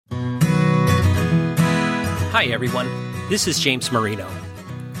Hi, everyone. This is James Marino.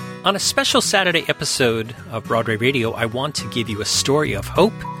 On a special Saturday episode of Broadway Radio, I want to give you a story of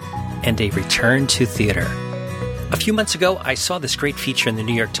hope and a return to theater. A few months ago, I saw this great feature in the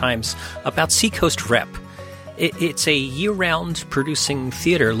New York Times about Seacoast Rep. It's a year-round producing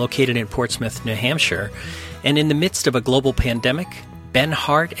theater located in Portsmouth, New Hampshire. And in the midst of a global pandemic, Ben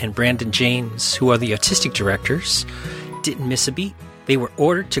Hart and Brandon James, who are the artistic directors, didn't miss a beat. They were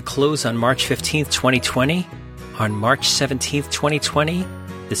ordered to close on March 15th, 2020. On March 17th, 2020,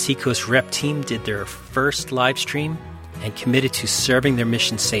 the Seacoast Rep team did their first live stream and committed to serving their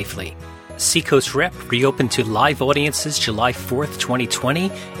mission safely. Seacoast Rep reopened to live audiences July 4th, 2020,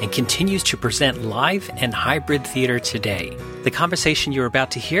 and continues to present live and hybrid theater today. The conversation you're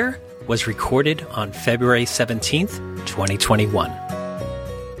about to hear was recorded on February 17th, 2021.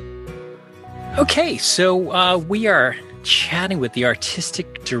 Okay, so we are chatting with the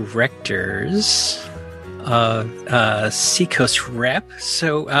artistic directors of Seacoast Rep.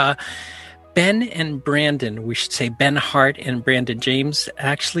 So Ben and Brandon, we should say Ben Hart and Brandon James,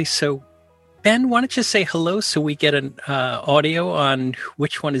 actually. So Ben, why don't you say hello so we get an audio on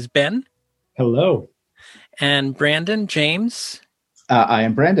which one is Ben? Hello. And Brandon James? I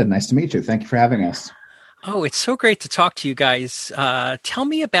am Brandon. Nice to meet you. Thank you for having us. Oh, it's so great to talk to you guys. Tell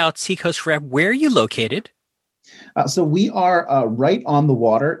me about Seacoast Rep. Where are you located? So we are right on the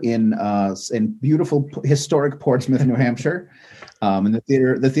water in beautiful historic Portsmouth, New Hampshire. And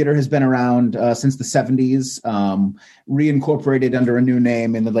the theater has been around since the 70s, reincorporated under a new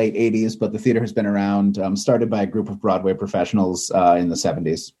name in the late 80s, but the theater has been around, started by a group of Broadway professionals in the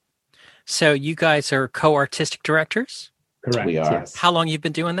 70s. So you guys are co-artistic directors? Correct. We are. Yes. How long you've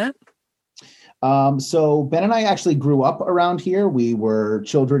been doing that? So Ben and I actually grew up around here. We were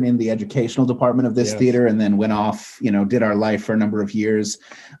children in the educational department of this theater, and then went off, did our life for a number of years,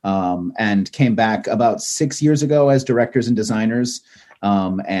 and came back about 6 years ago as directors and designers,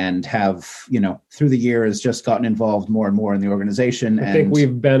 and have, through the years just gotten involved more and more in the organization. I think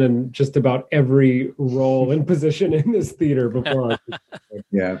we've been in just about every role and position in this theater before.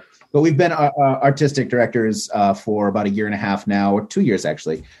 Yeah. But we've been artistic directors for about a year and a half now, or 2 years,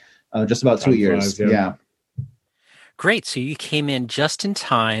 actually. Just about 2 years. Yeah. Great. So you came in just in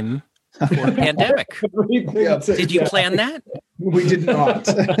time for the pandemic. Yeah. Did you plan that? We did not.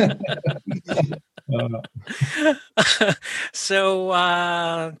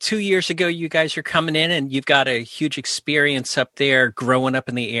 So 2 years ago, you guys are coming in and you've got a huge experience up there growing up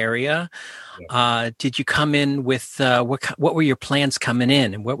in the area. Did you come in with what were your plans coming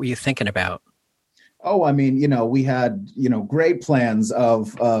in and what were you thinking about? Oh, I mean, we had, great plans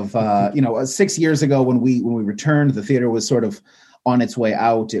of 6 years ago when we returned, the theater was sort of on its way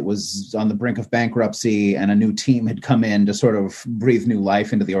out. It was on the brink of bankruptcy, and a new team had come in to sort of breathe new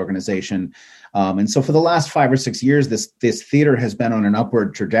life into the organization. And so for the last 5 or 6 years, this theater has been on an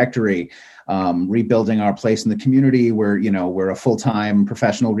upward trajectory, rebuilding our place in the community. We're a full-time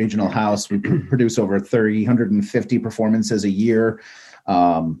professional regional house. We produce over 350 performances a year.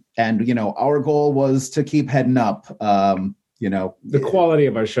 And our goal was to keep heading up. The quality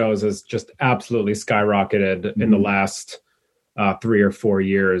of our shows has just absolutely skyrocketed in the last 3 or 4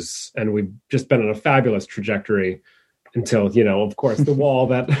 years. And we've just been on a fabulous trajectory until, of course, the wall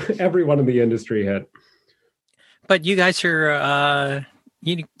that everyone in the industry hit. But you guys are,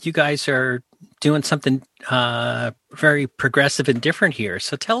 you guys are doing something very progressive and different here.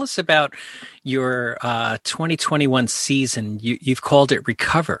 So tell us about your 2021 season. You've called it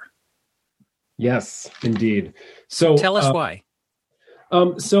Recover. Yes, indeed. So tell us why.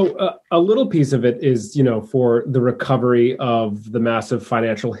 So a little piece of it is, for the recovery of the massive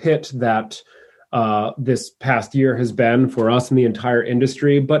financial hit that this past year has been for us and the entire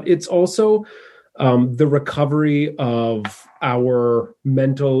industry. But it's also the recovery of our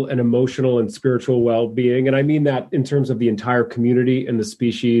mental and emotional and spiritual well-being. And I mean that in terms of the entire community and the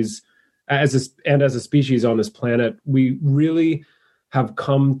species, as a species on this planet. We really have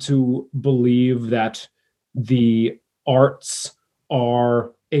come to believe that the arts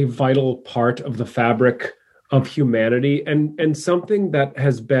are a vital part of the fabric of humanity, and something that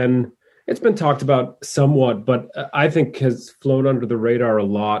it's been talked about somewhat, but I think has flown under the radar a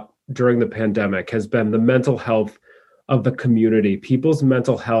lot during the pandemic has been the mental health of the community. People's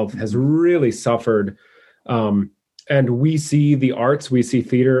mental health has really suffered. And we see the arts, we see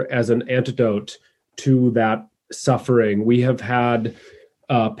theater as an antidote to that suffering. We have had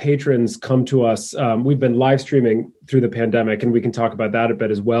patrons come to us. We've been live streaming through the pandemic, and we can talk about that a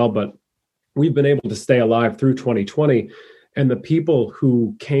bit as well, but we've been able to stay alive through 2020. And the people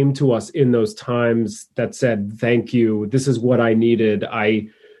who came to us in those times that said, thank you, this is what I needed.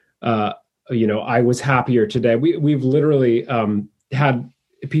 I was happier today. We've literally had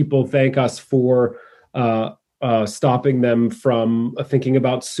people thank us for stopping them from thinking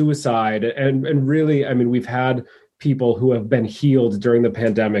about suicide. And really, I mean, we've had people who have been healed during the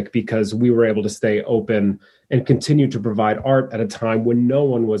pandemic because we were able to stay open and continue to provide art at a time when no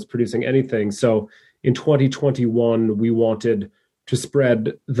one was producing anything. So in 2021, we wanted to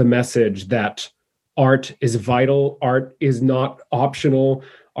spread the message that art is vital. Art is not optional.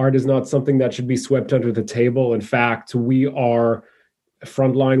 Art is not something that should be swept under the table. In fact, we are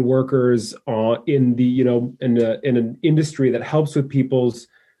frontline workers in an industry that helps with people's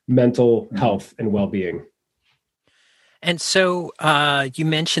mental health and well-being. And so you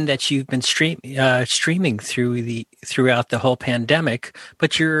mentioned that you've been streaming throughout the whole pandemic,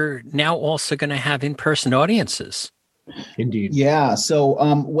 but you're now also going to have in-person audiences. Indeed. Yeah. So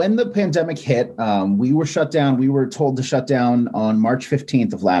when the pandemic hit, we were shut down. We were told to shut down on March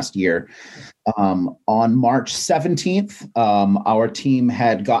 15th of last year. On March 17th, our team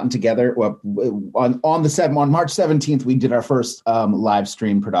had gotten together. On March 17th, we did our first live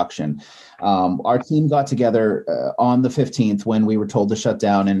stream production. Our team got together on the 15th when we were told to shut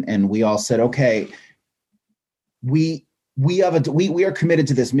down, and we all said, "Okay, we are committed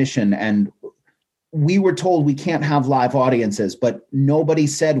to this mission." And we were told we can't have live audiences, but nobody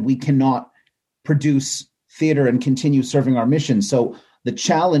said we cannot produce theater and continue serving our mission. So the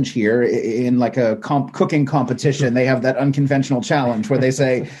challenge here in like a cooking competition, they have that unconventional challenge where they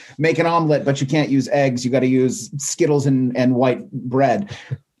say, make an omelet, but you can't use eggs. You got to use Skittles and white bread.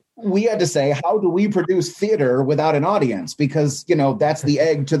 We had to say, how do we produce theater without an audience? Because, that's the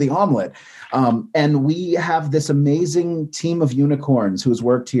egg to the omelet. And we have this amazing team of unicorns who's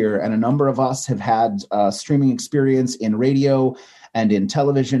worked here. And a number of us have had streaming experience in radio and in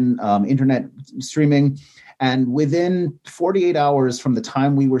television, internet streaming. And within 48 hours from the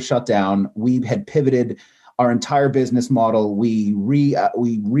time we were shut down, we had pivoted our entire business model. We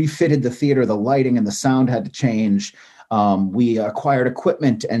refitted the theater, the lighting and the sound had to change. We acquired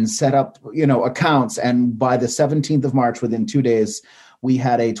equipment and set up, accounts. And by the 17th of March, within 2 days, we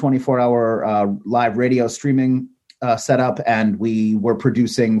had a 24-hour live radio streaming set up, and we were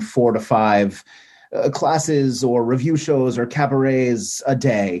producing 4 to 5 classes or review shows or cabarets a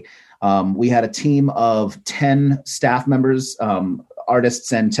day. We had a team of 10 staff members,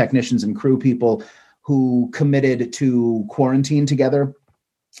 artists and technicians and crew people who committed to quarantine together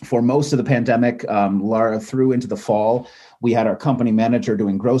for most of the pandemic, through into the fall. We had our company manager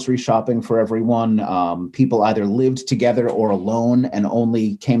doing grocery shopping for everyone. People either lived together or alone and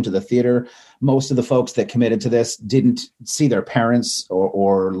only came to the theater. Most of the folks that committed to this didn't see their parents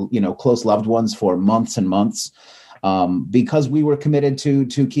or close loved ones for months and months. Because we were committed to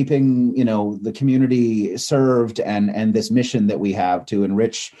keeping, the community served and this mission that we have to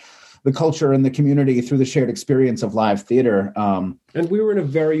enrich the culture and the community through the shared experience of live theater. And we were in a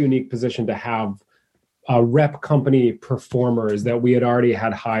very unique position to have rep company performers that we had already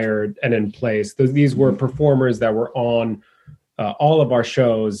had hired and in place. These were performers that were on all of our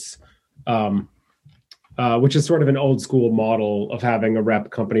shows, which is sort of an old school model of having a rep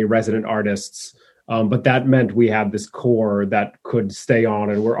company, resident artists. But that meant we had this core that could stay on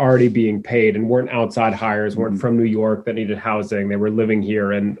and were already being paid and weren't outside hires, weren't from New York that needed housing. They were living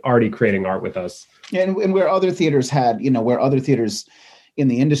here and already creating art with us. And where other theaters had, where other theaters in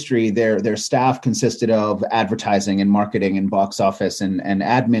the industry, their staff consisted of advertising and marketing and box office and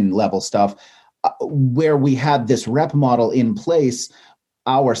admin level stuff, where we had this rep model in place,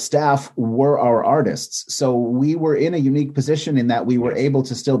 our staff were our artists. So we were in a unique position in that we were able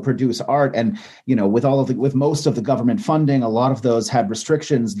to still produce art. And, with most of the government funding, a lot of those had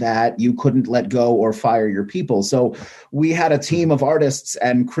restrictions that you couldn't let go or fire your people. So we had a team of artists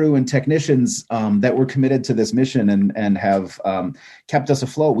and crew and technicians that were committed to this mission and have kept us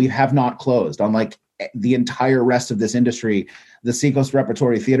afloat. We have not closed. Unlike the entire rest of this industry, the Seacoast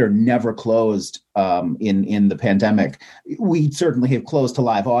Repertory Theater never closed in the pandemic. We certainly have closed to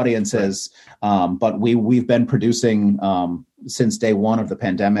live audiences, but we've been producing since day one of the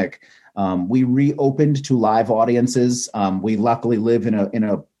pandemic. We reopened to live audiences. We luckily live in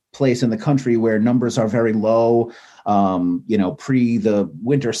a place in the country where numbers are very low. Pre the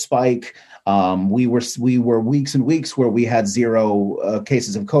winter spike, we were weeks and weeks where we had 0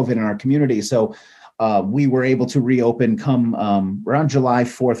 cases of COVID in our community. So we were able to reopen come around July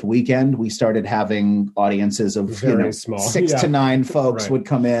 4th weekend. We started having audiences of small. 6 to 9 folks would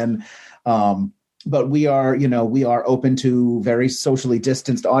come in. But we are open to very socially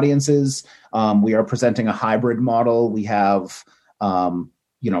distanced audiences. We are presenting a hybrid model. We have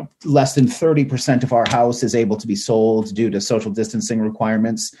less than 30% of our house is able to be sold due to social distancing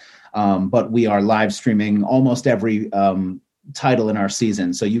requirements. But we are live streaming almost every title in our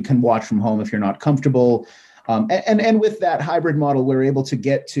season. So you can watch from home if you're not comfortable. And with that hybrid model, we're able to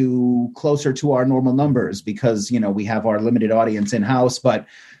get to closer to our normal numbers because, we have our limited audience in-house, but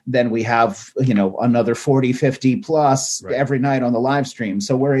then we have, another 40, 50 plus every night on the live stream.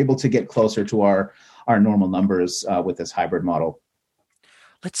 So we're able to get closer to our normal numbers with this hybrid model.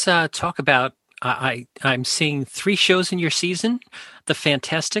 Let's talk about, I'm seeing 3 shows in your season, The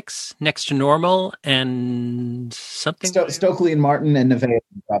Fantastics, Next to Normal, and something? Stokely and Martin and Nevaeh.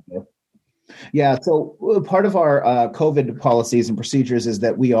 Yeah, so part of our COVID policies and procedures is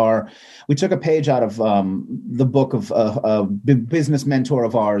that we took a page out of the book of a business mentor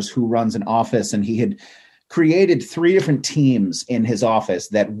of ours who runs an office, and he had created 3 different teams in his office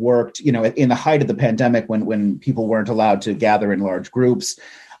that worked, in the height of the pandemic when people weren't allowed to gather in large groups.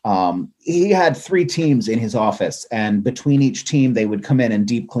 He had 3 teams in his office, and between each team, they would come in and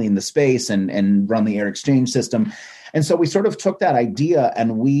deep clean the space and run the air exchange system. And so we sort of took that idea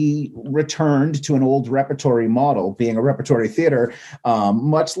and we returned to an old repertory model, being a repertory theater.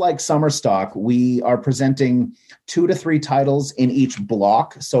 Much like Summerstock, we are presenting 2 to 3 titles in each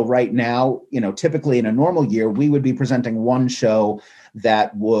block. So right now, typically in a normal year, we would be presenting 1 show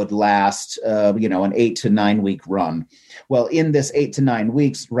that would last, an 8 to 9 week run. Well, in this 8 to 9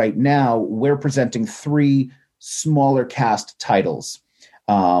 weeks right now, we're presenting 3 smaller cast titles.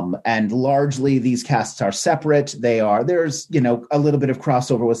 And largely these casts are separate. There's a little bit of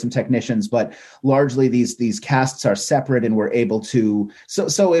crossover with some technicians, but largely these casts are separate, and we're able to.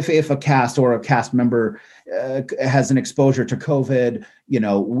 So if a cast or a cast member has an exposure to COVID,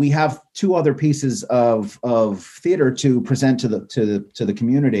 we have 2 other pieces of theater to present to the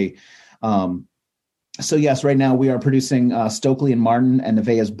community. So yes, right now we are producing Stokely and Martin and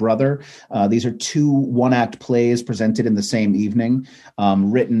Nevaeh's Brother. These are 2 one-act plays presented in the same evening,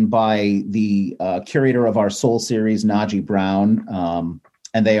 written by the curator of our Soul series, Najee Brown.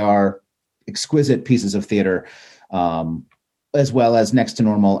 And they are exquisite pieces of theater, as well as Next to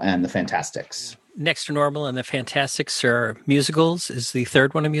Normal and The Fantastics. Next to Normal and The Fantastics are musicals. Is the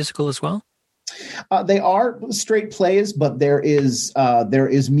third one a musical as well? They are straight plays, but there is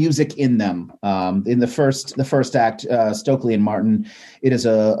music in them. In the first act, Stokely and Martin, it is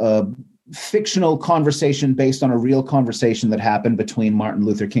a fictional conversation based on a real conversation that happened between Martin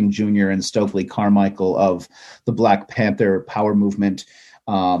Luther King Jr. and Stokely Carmichael of the Black Panther Power Movement.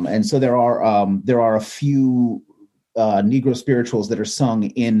 And so there are a few Negro spirituals that are sung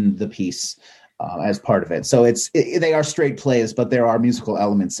in the piece. As part of it. So they are straight plays, but there are musical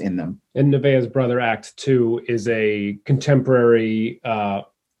elements in them. And Nevaeh's Brother Act 2 is a contemporary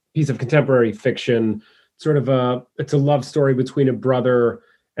piece of contemporary fiction, it's a love story between a brother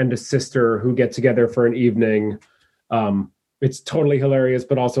and a sister who get together for an evening. It's totally hilarious,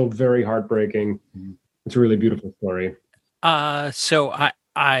 but also very heartbreaking. It's a really beautiful story. So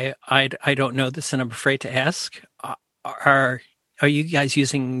I don't know this, and I'm afraid to ask. Are you guys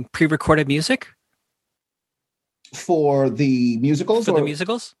using pre-recorded music? For the musicals? The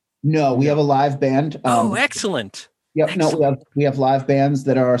musicals? No, we have a live band. Excellent. Yep. Excellent. No, we have live bands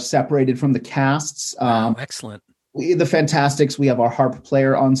that are separated from the casts. Excellent. The Fantastics, we have our harp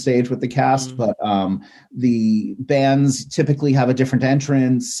player on stage with the cast, but the bands typically have a different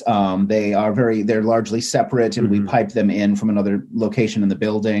entrance. They're largely separate, and we pipe them in from another location in the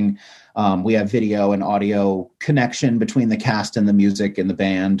building. We have video and audio connection between the cast and the music and the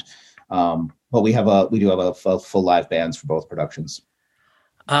band. But we do have a full live bands for both productions.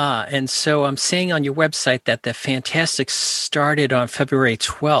 And so I'm seeing on your website that the Fantastics started on February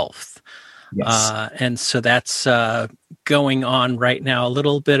 12th. Yes. And so that's going on right now. A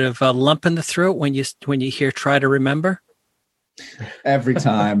little bit of a lump in the throat when you hear "Try to Remember." Every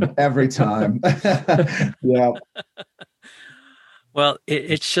time. Yeah. Well,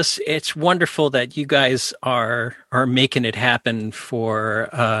 it's wonderful that you guys are making it happen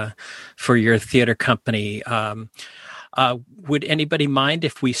for your theater company. Would anybody mind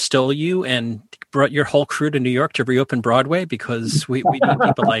if we stole you and brought your whole crew to New York to reopen Broadway? Because we need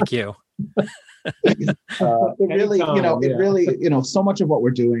people like you. It really, so much of what we're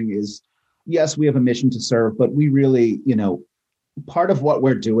doing is, yes, we have a mission to serve, but we really, part of what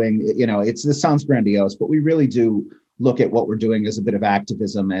we're doing, this sounds grandiose, but we really do look at what we're doing as a bit of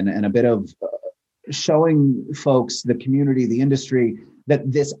activism and a bit of showing folks, the community, the industry,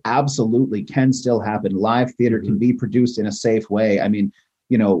 that this absolutely can still happen. Live theater can be produced in a safe way. I mean,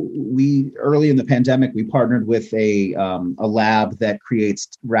 we early in the pandemic, we partnered with a lab that creates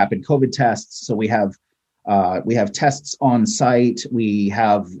rapid COVID tests. So we have We have tests on site. We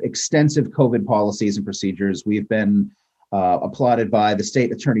have extensive COVID policies and procedures. We've been applauded by the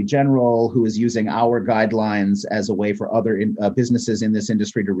state attorney general, who is using our guidelines as a way for other businesses in this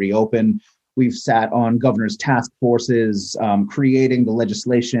industry to reopen. We've sat on governor's task forces, creating the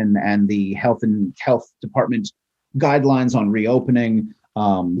legislation and the health department guidelines on reopening.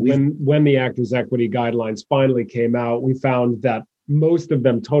 When the Actors Equity Guidelines finally came out, we found that most of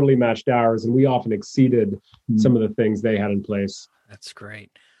them totally matched ours, and we often exceeded some of the things they had in place. That's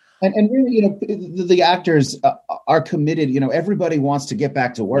great. And really, the actors are committed. Everybody wants to get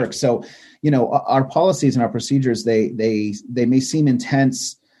back to work. So, our policies and our procedures, they may seem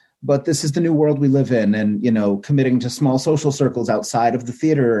intense, but this is the new world we live in. And, committing to small social circles outside of the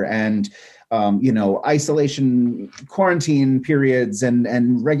theater and, isolation, quarantine periods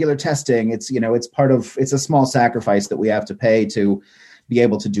and regular testing. It's a small sacrifice that we have to pay to be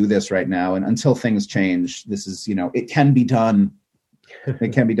able to do this right now. And until things change, this is, it can be done.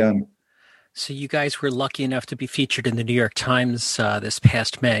 It can be done. So you guys were lucky enough to be featured in the New York Times this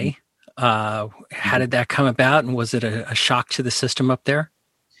past May. How did that come about? And was it a shock to the system up there?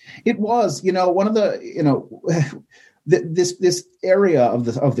 It was, one of the, this area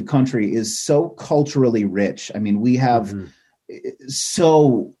of the country is so culturally rich. I mean, we have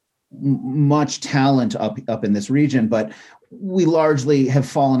so much talent up in this region, but we largely have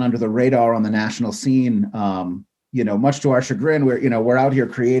fallen under the radar on the national scene. Much to our chagrin, we're out here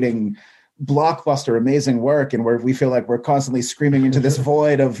creating blockbuster, amazing work, and we feel like we're constantly screaming into this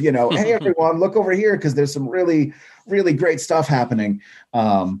void of, hey, everyone, look over here, because there's some really, really great stuff happening.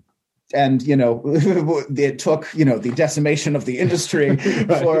 And, it took, the decimation of the industry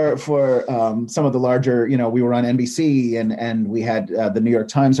for some of the larger, we were on NBC and we had the New York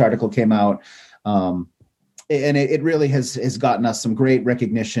Times article came out. And it really has gotten us some great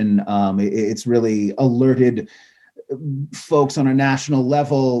recognition. It's really alerted folks on a national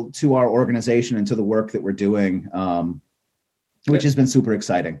level to our organization and to the work that we're doing, which has been super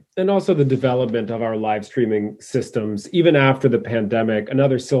exciting. And also the development of our live streaming systems, even after the pandemic.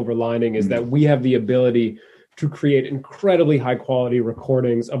 Another silver lining is that we have the ability to create incredibly high quality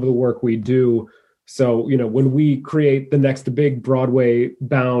recordings of the work we do. So, when we create the next big Broadway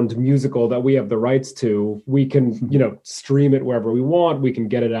bound musical that we have the rights to, we can, stream it wherever we want. We can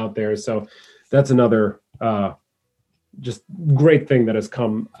get it out there. So that's another just great thing that has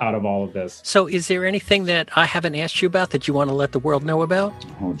come out of all of this. So is there anything that I haven't asked you about that you want to let the world know about?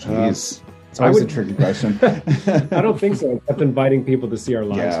 Oh, geez. It's always a tricky question. I don't think so. Except inviting people to see our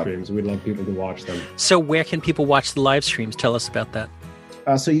live streams. We'd love people to watch them. So where can people watch the live streams? Tell us about that.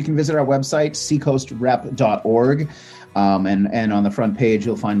 So you can visit our website, seacoastrep.org. And on the front page,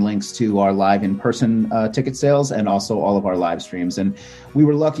 you'll find links to our live in-person ticket sales and also all of our live streams. And we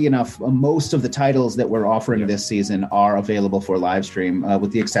were lucky enough, most of the titles that we're offering this season are available for live stream,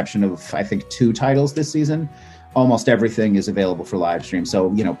 with the exception of, I think, 2 titles this season. Almost everything is available for live stream.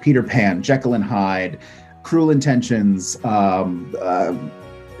 So, Peter Pan, Jekyll and Hyde, Cruel Intentions, Pippin,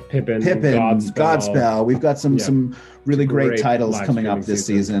 Godspell. We've got some really great titles coming up this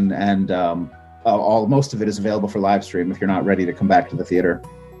season, and most of it is available for live stream if you're not ready to come back to the theater.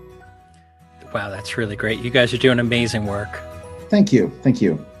 Wow, that's really great. You guys are doing amazing work. Thank you.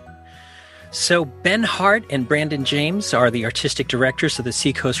 So Ben Hart and Brandon James are the artistic directors of the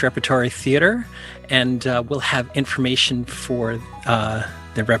Seacoast Repertory Theater, and we'll have information for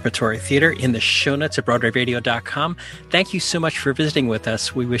the Repertory Theater in the show notes at BroadwayRadio.com. Thank you so much for visiting with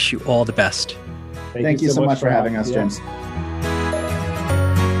us. We wish you all the best. Thank you so much for having us, James.